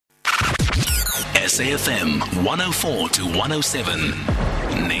SAFM 104 to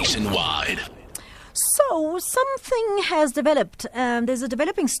 107 nationwide. So something has developed. There's a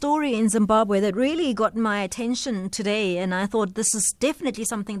developing story in Zimbabwe that really got my attention today, and I thought this is definitely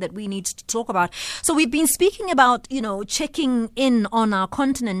something that we need to talk about. So we've been speaking about, checking in on our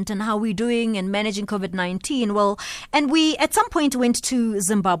continent and how we're doing and managing COVID-19. Well, and we at some point went to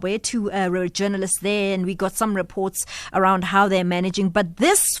Zimbabwe to a journalist there, and we got some reports around how they're managing. But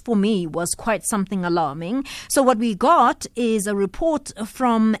this, for me, was quite something alarming. So what we got is a report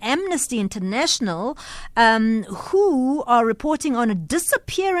from Amnesty International, who are reporting on a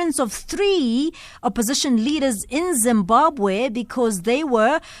disappearance of 3 opposition leaders in Zimbabwe because they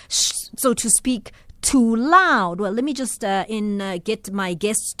were, so to speak, too loud. Well, let me just get my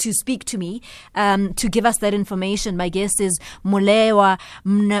guest to speak to me to give us that information. My guest is Muleya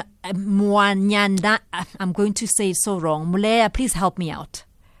Mwananyanda. I'm going to say it so wrong. Muleya, please help me out.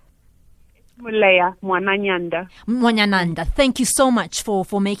 Muleya Mwananyanda. Thank you so much for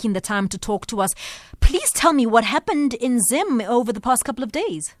making the time to talk to us. Please tell me what happened in Zim over the past couple of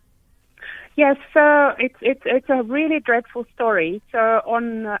days. Yes, so it's a really dreadful story. So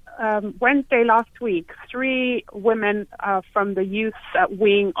on Wednesday last week, 3 women from the youth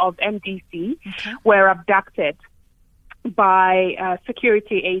wing of MDC were abducted by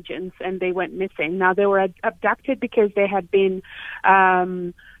security agents, and they went missing. Now, they were abducted because they had been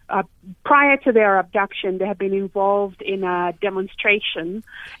prior to their abduction, they had been involved in a demonstration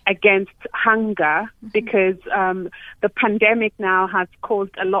against hunger because the pandemic now has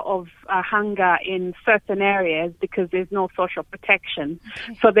caused a lot of hunger in certain areas because there's no social protection.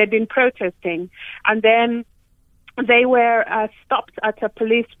 So they've been protesting. And then they were stopped at a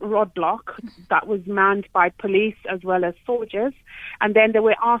police roadblock that was manned by police as well as soldiers. And then they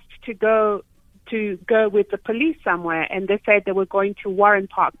were asked to go with the police somewhere, and they said they were going to Warren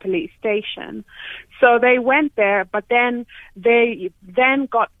Park Police Station. So they went there, but then they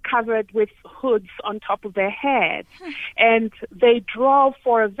got covered with hoods on top of their heads, and they drove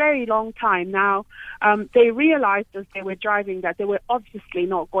for a very long time. Now, they realized as they were driving that they were obviously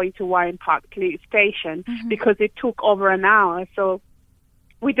not going to Warren Park Police Station because it took over an hour. So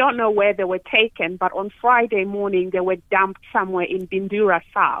we don't know where they were taken, but on Friday morning they were dumped somewhere in Bindura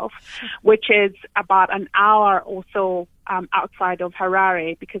South, which is about an hour or so outside of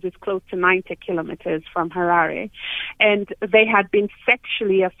Harare because it's close to 90 kilometers from Harare. And they had been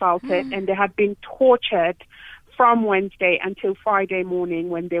sexually assaulted and they had been tortured from Wednesday until Friday morning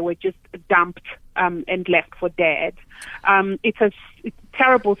when they were just dumped and left for dead. It's a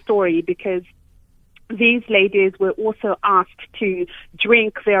terrible story because these ladies were also asked to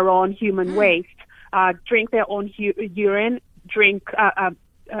drink their own human waste, drink their own urine,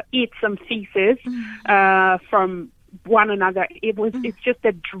 eat some feces from one another. It's just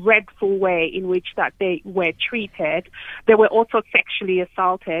a dreadful way in which that they were treated. They were also sexually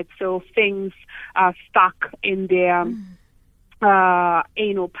assaulted, so things stuck in their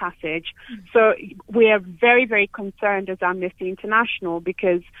anal passage. So we are very, very concerned as Amnesty International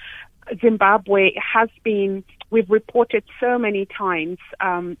because Zimbabwe has been, we've reported so many times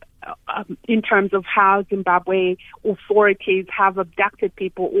in terms of how Zimbabwe authorities have abducted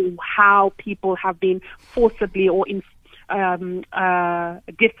people or how people have been forcibly or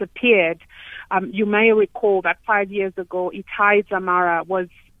disappeared. You may recall that 5 years ago, Netsai Marova was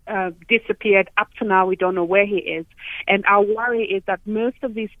disappeared. Up to now, we don't know where he is. And our worry is that most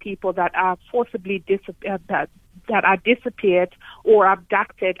of these people that are forcibly that are disappeared or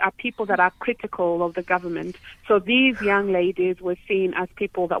abducted are people that are critical of the government. So these young ladies were seen as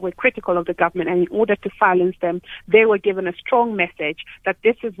people that were critical of the government, and in order to silence them, they were given a strong message that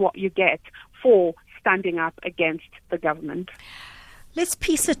this is what you get for standing up against the government. Let's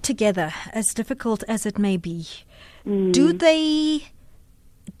piece it together, as difficult as it may be. Do they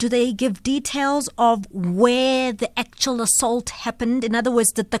give details of where the actual assault happened? In other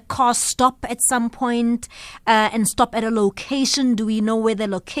words, did the car stop at some point and stop at a location? Do we know where the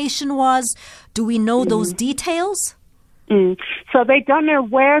location was? Do we know those details? So they don't know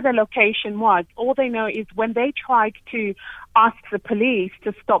where the location was. All they know is when they tried to ask the police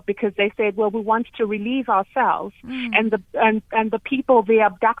to stop because they said, well, we want to relieve ourselves. And the people, the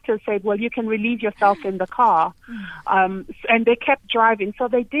abductors said, well, you can relieve yourself in the car. And they kept driving. So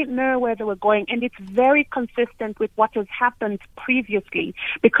they didn't know where they were going. And it's very consistent with what has happened previously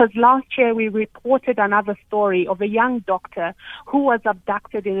because last year we reported another story of a young doctor who was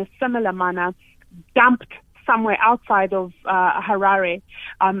abducted in a similar manner, dumped somewhere outside of Harare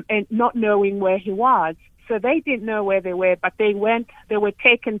and not knowing where he was. So they didn't know where they were, but they were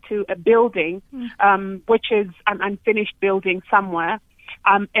taken to a building, which is an unfinished building somewhere.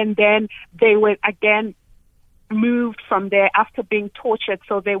 And then they were again moved from there after being tortured.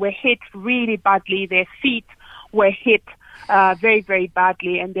 So they were hit really badly. Their feet were hit very, very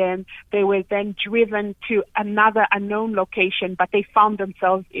badly. And then they were then driven to another unknown location, but they found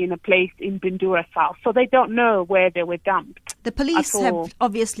themselves in a place in Bindura South. So they don't know where they were dumped. The police have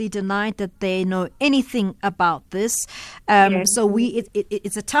obviously denied that they know anything about this. So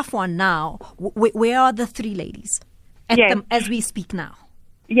it's a tough one now. Where are the three ladies as we speak now?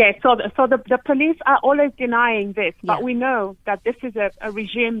 Yes, so the police are always denying this, but we know that this is a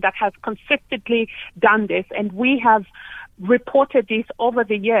regime that has consistently done this, and we have reported this over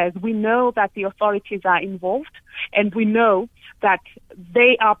the years. We know that the authorities are involved, and we know that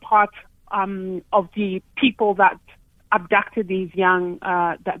they are part of the people that abducted these young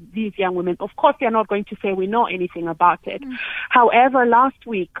women. Of course, they are not going to say we know anything about it. However, last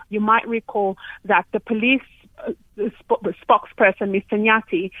week, you might recall that the police spokesperson, Mr.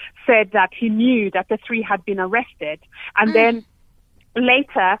 Nyati, said that he knew that the three had been arrested. And then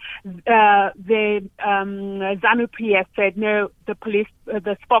later, the ZANU-PF said, no, the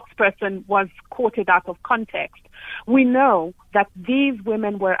spokesperson was quoted out of context. We know that these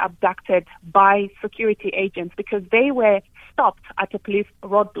women were abducted by security agents because they were stopped at a police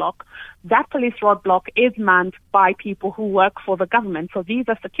roadblock. That police roadblock is manned by people who work for the government. So these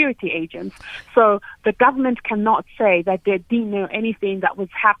are security agents. So the government cannot say that they didn't know anything that was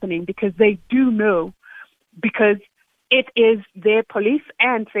happening, because they do know, because it is their police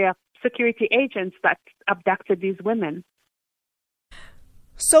and their security agents that abducted these women.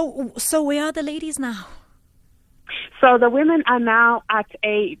 So where are the ladies now? So the women are now at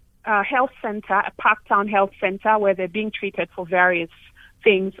a health center, a Parktown health center, where they're being treated for various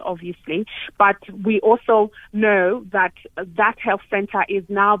things, obviously. But we also know that that health center is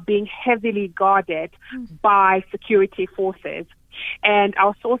now being heavily guarded by security forces. And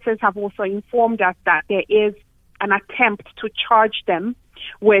our sources have also informed us that there is an attempt to charge them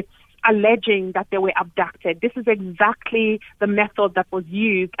with alleging that they were abducted. This is exactly the method that was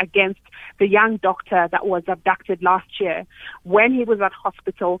used against the young doctor that was abducted last year. When he was at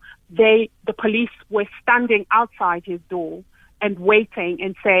hospital, the police were standing outside his door and waiting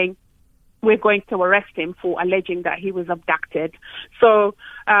and saying, we're going to arrest him for alleging that he was abducted. So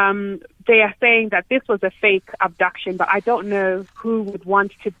they are saying that this was a fake abduction, but I don't know who would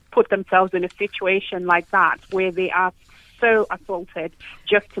want to put themselves in a situation like that where they are so assaulted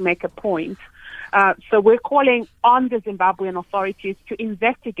just to make a point. So we're calling on the Zimbabwean authorities to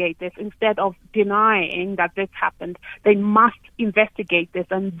investigate this instead of denying that this happened. They must investigate this,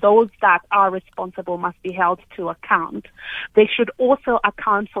 and those that are responsible must be held to account. They should also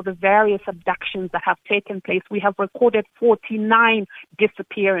account for the various abductions that have taken place. We have recorded 49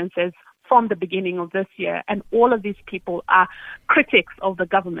 disappearances from the beginning of this year, and all of these people are critics of the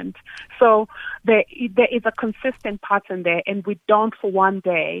government. So there is a consistent pattern there, and we don't for one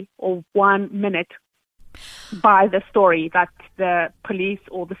day or 1 minute buy the story that the police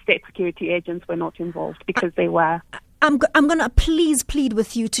or the state security agents were not involved, because they were. I'm going to please plead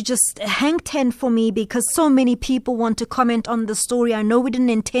with you to just hang 10 for me, because so many people want to comment on the story. I know we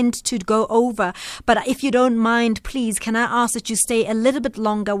didn't intend to go over, but if you don't mind, please, can I ask that you stay a little bit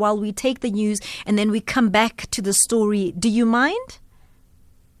longer while we take the news and then we come back to the story? Do you mind?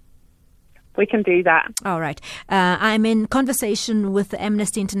 We can do that. All right. I'm in conversation with the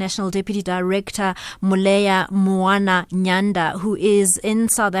Amnesty International Deputy Director, Muleya Mwananyanda, who is in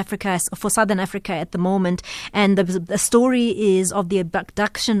South Africa, for Southern Africa at the moment. And the story is of the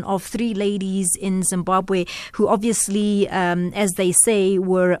abduction of 3 ladies in Zimbabwe who obviously, as they say,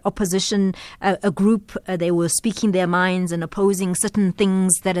 were opposition, a group. They were speaking their minds and opposing certain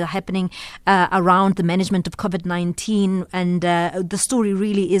things that are happening around the management of COVID-19. And the story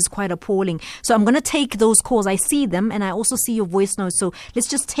really is quite appalling. So I'm going to take those calls. I see them, and I also see your voice notes. So let's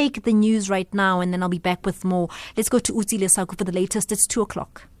just take the news right now, and then I'll be back with more. Let's go to Uzi Lesaku for the latest. It's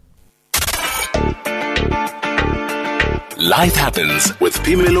 2:00. Life Happens with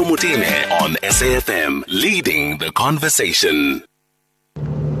Phemelo Motene on SAFM, leading the conversation.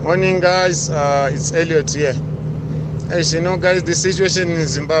 Morning, guys. It's Elliot here. As you know, guys, the situation in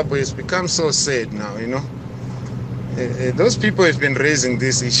Zimbabwe has become so sad now, you know. Those people have been raising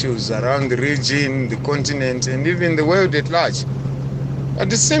these issues around the region, the continent, and even the world at large.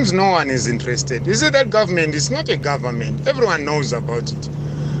 But it seems no one is interested. You see, that government is not a government. Everyone knows about it.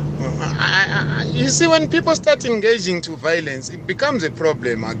 You see, when people start engaging to violence, it becomes a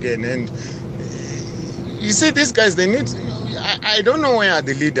problem again. And you see, these guys, they need... I don't know where are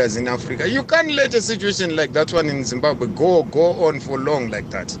the leaders in Africa. You can't let a situation like that one in Zimbabwe go on for long like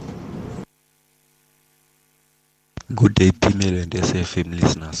that. Good day, Pimel and SFM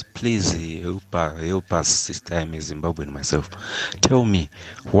listeners. Please help us this time as Zimbabwe and myself. Tell me,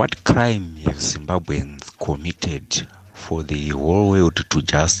 what crime have Zimbabweans committed for the whole world to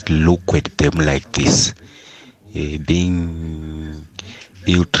just look at them like this? Being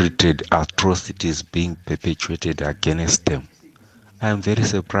ill-treated, atrocities being perpetuated against them. I am very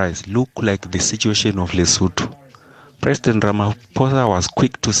surprised. Look like the situation of Lesotho. President Ramaphosa was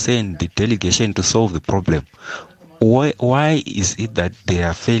quick to send the delegation to solve the problem. Why is it that they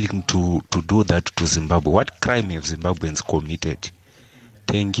are failing to do that to Zimbabwe? What crime have Zimbabweans committed?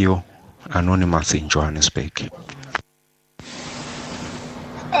 Thank you. Anonymous in Johannesburg.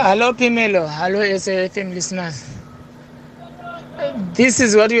 Hello, Pimelo. Hello, SAFM listeners. This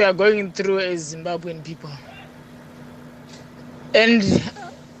is what we are going through as Zimbabwean people. And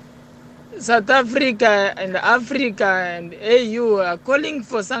South Africa and Africa and AU are calling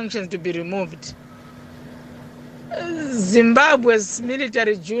for sanctions to be removed. Zimbabwe's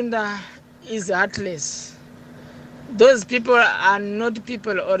military junta is heartless. Those people are not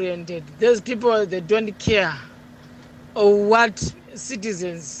people-oriented. Those people, they don't care what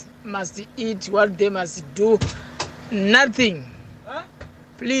citizens must eat, what they must do. Nothing.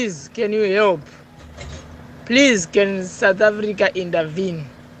 Please, can you help? Please, can South Africa intervene?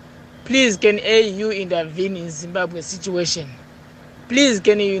 Please, can AU intervene in Zimbabwe's situation? Please,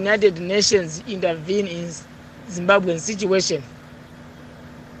 can the United Nations intervene in Zimbabwean situation?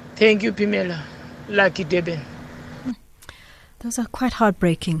 Thank you, Pimela. Lucky Deben. Those are quite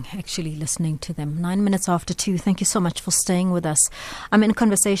heartbreaking, actually, listening to them. 9 minutes after 2. Thank you so much for staying with us. I'm in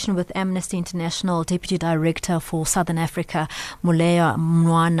conversation with Amnesty International Deputy Director for Southern Africa, Muleya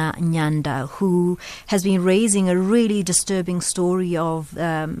Mwananyanda, who has been raising a really disturbing story of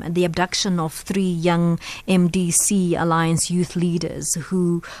the abduction of 3 young MDC-Alliance youth leaders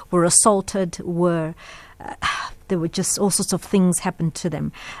who were assaulted, there were just all sorts of things happened to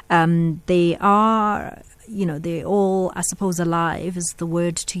them. They are, they're all, I suppose, alive is the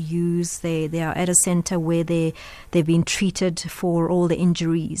word to use. They are at a center where they've been treated for all the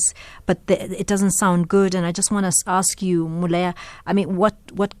injuries. But it doesn't sound good. And I just want to ask you, Muleya, I mean,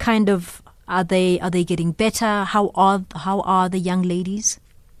 what kind of, are they getting better? How are the young ladies?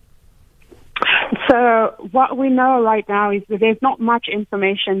 So what we know right now is that there's not much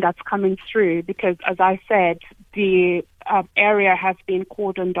information that's coming through because, as I said, the area has been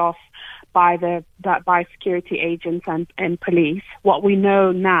cordoned off by security agents and police. What we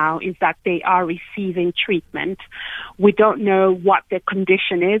know now is that they are receiving treatment. We don't know what their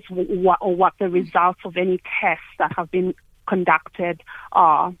condition is or what the results of any tests that have been conducted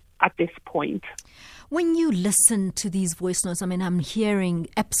are at this point. When you listen to these voice notes, I mean, I'm hearing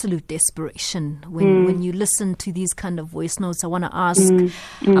absolute desperation. When you listen to these kind of voice notes, I want to ask,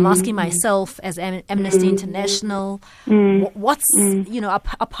 I'm asking myself as Amnesty International, what's,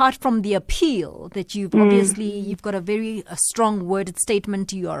 apart from the appeal that you've got a very strong worded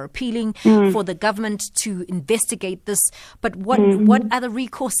statement, you are appealing for the government to investigate this, but what other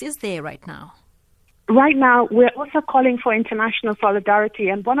recourse is there right now? Right now, we're also calling for international solidarity.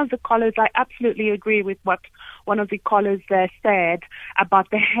 And one of the callers, I absolutely agree with what one of the callers there said about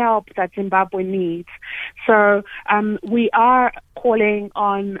the help that Zimbabwe needs. So we are calling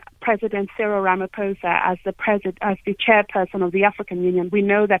on President Cyril Ramaphosa as the chairperson of the African Union. We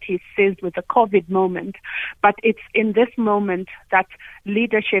know that he's seized with the COVID moment, but it's in this moment that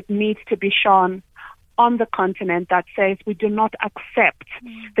leadership needs to be shown on the continent that says we do not accept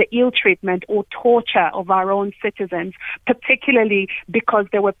the ill treatment or torture of our own citizens, particularly because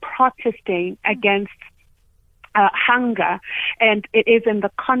they were protesting against hunger, and it is in the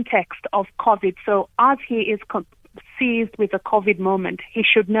context of COVID. So as he is seized with the COVID moment, he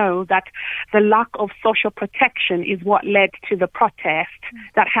should know that the lack of social protection is what led to the protest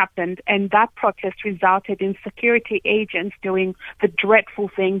that happened, and that protest resulted in security agents doing the dreadful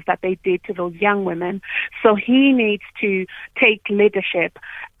things that they did to those young women. So he needs to take leadership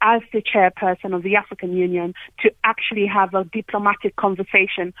as the chairperson of the African Union to actually have a diplomatic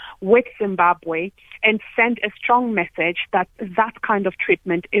conversation with Zimbabwe and send a strong message that that kind of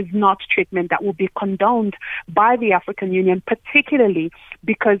treatment is not treatment that will be condoned by the African Union, particularly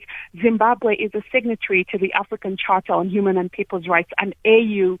because Zimbabwe is a signatory to the African Charter on Human and People's Rights, an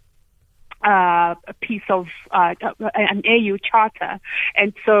AU piece of an AU charter.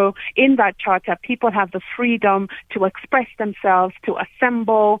 And so in that charter, people have the freedom to express themselves, to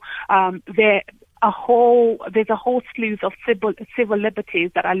assemble. There's a whole slew of civil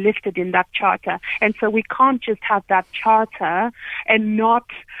liberties that are listed in that charter. And so we can't just have that charter and not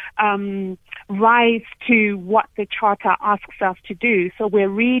rise to what the Charter asks us to do. So we're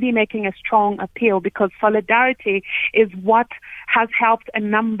really making a strong appeal, because solidarity is what has helped a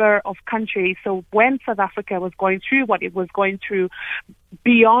number of countries. So when South Africa was going through what it was going through,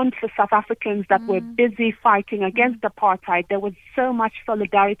 beyond the South Africans that were busy fighting against apartheid, there was so much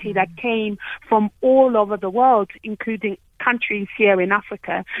solidarity that came from all over the world, including countries here in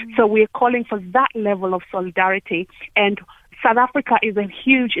Africa. So we're calling for that level of solidarity. And South Africa is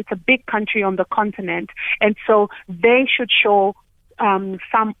it's a big country on the continent. And so they should show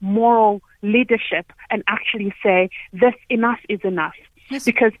some moral leadership and actually say, this, enough is enough. Yes.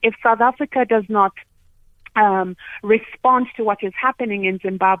 Because if South Africa does not respond to what is happening in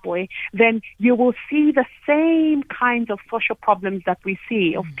Zimbabwe, then you will see the same kinds of social problems that we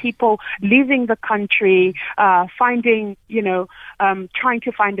see, of people leaving the country, finding, trying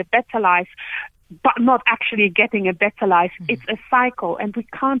to find a better life, but not actually getting a better life. It's a cycle, and we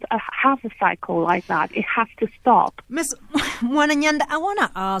can't have a cycle like that. It has to stop. Ms. Mwananyanda, I want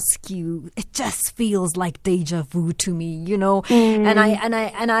to ask you. It just feels like deja vu to me,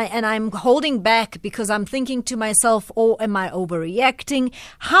 and I'm holding back because I'm thinking to myself, "Oh, am I overreacting?"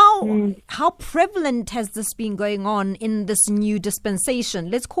 How prevalent has this been going on in this new dispensation?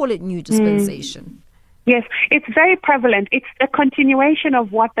 Let's call it new dispensation. Yes, it's very prevalent. It's a continuation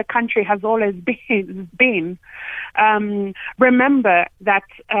of what the country has always been. Remember that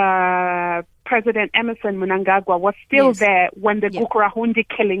President Emmerson Mnangagwa was still there when the Gukurahundi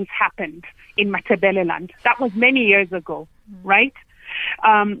killings happened in Matabeleland. That was many years ago, right?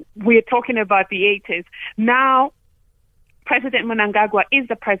 We're talking about the 80s. Now, President Mnangagwa is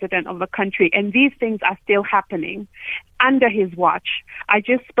the president of the country, and these things are still happening under his watch. I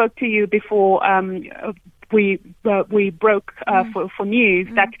just spoke to you before we broke for news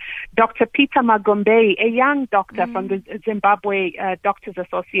that Dr. Peter Magombe, a young doctor from the Zimbabwe Doctors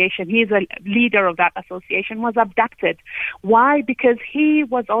Association, he's a leader of that association, was abducted. Why? Because he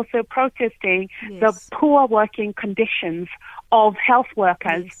was also protesting the poor working conditions of health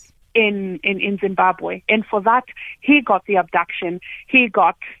workers in Zimbabwe. And for that, he got the abduction. He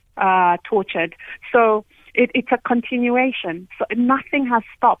got tortured. So it's a continuation. So nothing has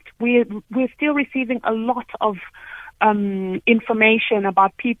stopped. We're still receiving a lot of information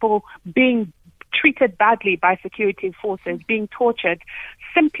about people being treated badly by security forces, being tortured,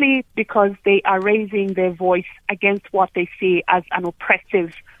 simply because they are raising their voice against what they see as an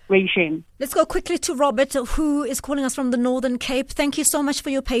oppressive regime. Let's go quickly to Robert, who is calling us from the Northern Cape. Thank you so much for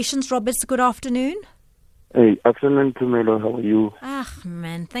your patience, Robert. Good afternoon. Hey, afternoon, Tumelo. How are you?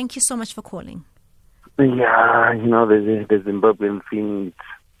 Man, thank you so much for calling. Yeah, the Zimbabwean thing,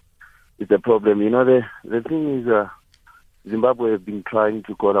 it's a problem. The thing is, Zimbabwe have been trying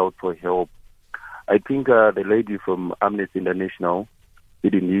to call out for help. I think the lady from Amnesty International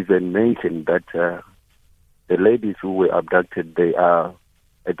didn't even mention that the ladies who were abducted, they are,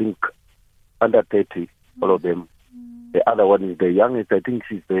 I think, under 30, all of them. The other one is the youngest. I think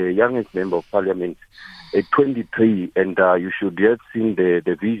she's the youngest member of parliament, at 23. And you should have seen the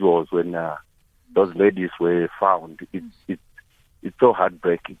visuals when those ladies were found. It's so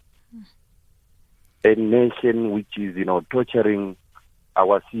heartbreaking. A nation which is, torturing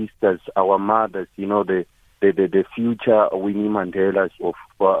our sisters, our mothers, the future Winnie Mandelas of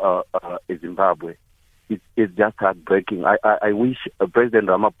Zimbabwe. It's just heartbreaking. I wish President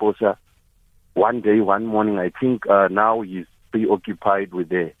Ramaphosa, one morning, I think now he's preoccupied with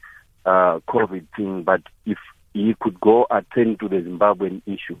the COVID thing, but if he could go attend to the Zimbabwean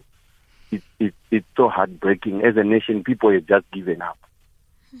issue, it's so heartbreaking. As a nation, people have just given up.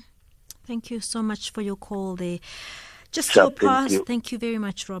 Thank you so much for your call there. Just your thank you very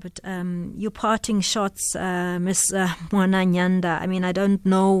much, Robert. Your parting shots, Ms. Mwananyanda. I mean, I don't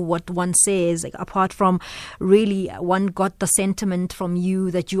know what one says, apart from really one got the sentiment from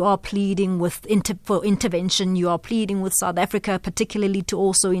you that you are pleading with for intervention. You are pleading with South Africa, particularly to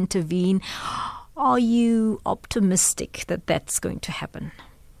also intervene. Are you optimistic that that's going to happen?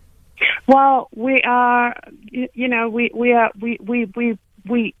 Well, we are, we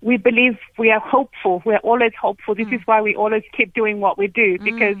believe, we are hopeful. We're always hopeful. This is why we always keep doing what we do,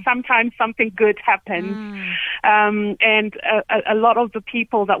 because sometimes something good happens. And a lot of the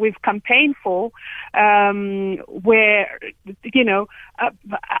people that we've campaigned for,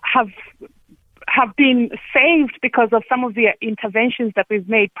 have been saved because of some of the interventions that we've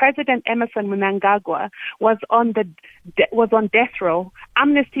made. President Emmerson Mnangagwa was on death row.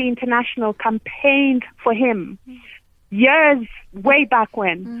 Amnesty International campaigned for him years, way back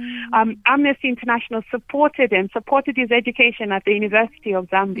when. Amnesty International supported him, supported his education at the University of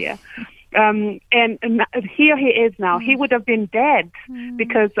Zambia. And here he is now. He would have been dead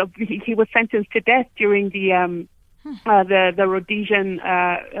because he was sentenced to death during the Rhodesian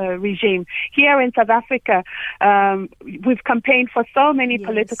regime. Here in South Africa, we've campaigned for so many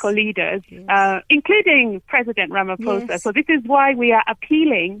political leaders, including President Ramaphosa. Yes. So this is why we are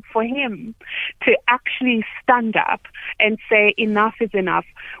appealing for him to actually stand up and say enough is enough.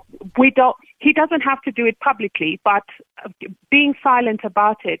 He doesn't have to do it publicly, but being silent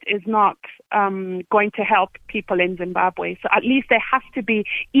about it is not going to help people in Zimbabwe. So at least there has to be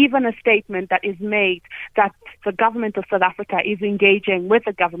even a statement that is made that the government of South Africa is engaging with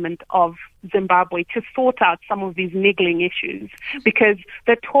the government of Zimbabwe to sort out some of these niggling issues, because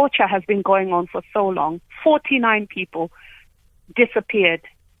the torture has been going on for so long. 49 people disappeared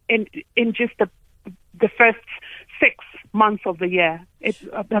in just the first 6 months of the year.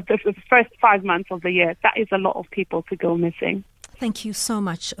 The first 5 months of the year. That is a lot of people to go missing. Thank you so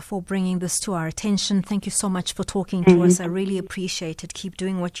much for bringing this to our attention. Thank you so much for talking to us. I really appreciate it. Keep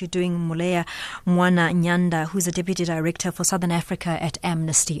doing what you're doing. Muleya Mwananyanda, who's a Deputy Director for Southern Africa at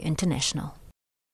Amnesty International.